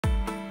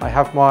I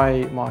have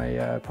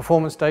my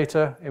performance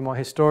data in my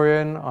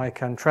historian. I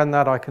can trend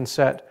that, I can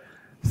set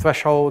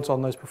thresholds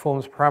on those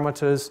performance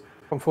parameters.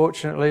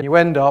 Unfortunately, you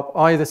end up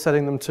either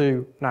setting them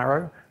too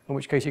narrow, in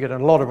which case you get a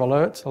lot of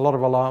alerts, a lot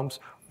of alarms,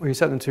 or you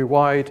set them too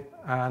wide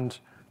and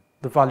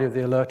the value of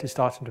the alert is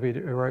starting to be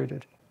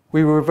eroded.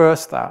 We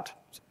reverse that.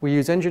 We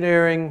use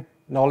engineering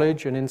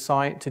knowledge and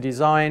insight to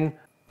design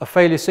a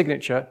failure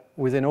signature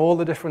within all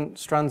the different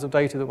strands of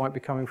data that might be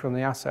coming from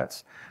the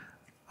assets.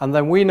 And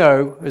then we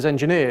know as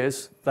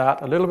engineers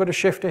that a little bit of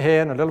shift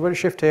here and a little bit of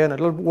shift here and a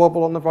little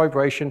wobble on the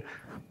vibration,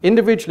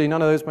 individually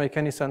none of those make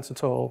any sense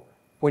at all.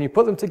 When you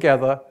put them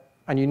together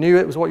and you knew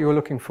it was what you were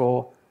looking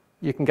for,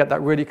 you can get that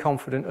really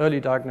confident early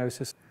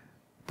diagnosis.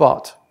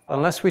 But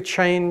unless we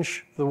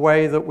change the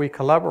way that we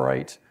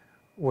collaborate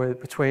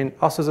between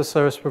us as a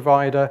service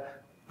provider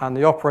and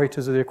the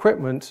operators of the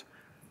equipment,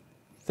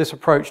 this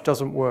approach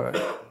doesn't work.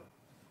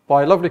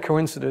 By a lovely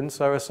coincidence,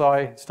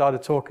 OSI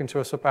started talking to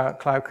us about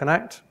Cloud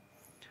Connect,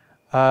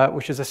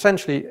 which is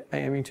essentially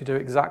aiming to do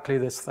exactly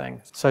this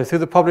thing. So through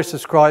the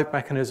publish-subscribe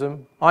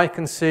mechanism, I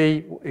can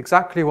see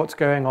exactly what's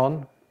going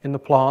on in the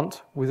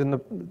plant within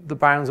the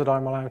bounds that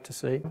I'm allowed to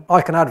see.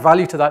 I can add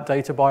value to that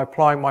data by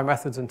applying my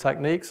methods and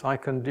techniques. I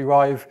can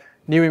derive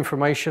new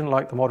information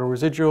like the model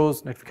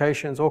residuals,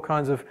 notifications, all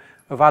kinds of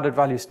added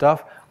value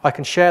stuff. I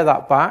can share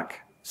that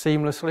back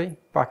seamlessly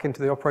back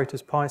into the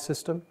operator's PI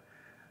system.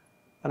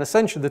 And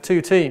essentially the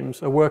two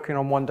teams are working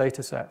on one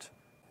data set.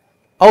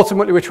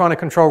 Ultimately, we're trying to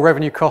control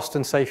revenue, cost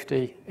and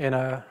safety in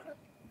a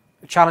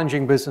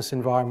challenging business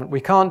environment. We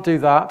can't do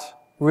that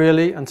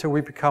really until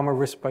we become a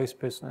risk-based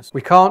business.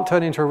 We can't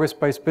turn into a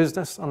risk-based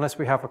business unless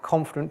we have a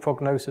confident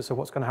prognosis of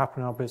what's going to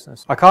happen in our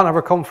business. I can't have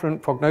a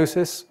confident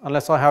prognosis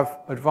unless I have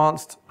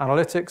advanced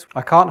analytics.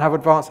 I can't have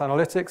advanced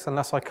analytics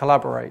unless I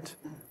collaborate.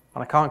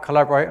 And I can't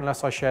collaborate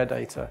unless I share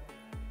data.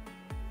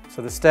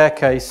 So the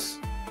staircase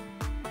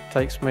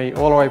takes me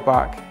all the way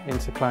back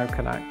into Cloud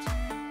Connect.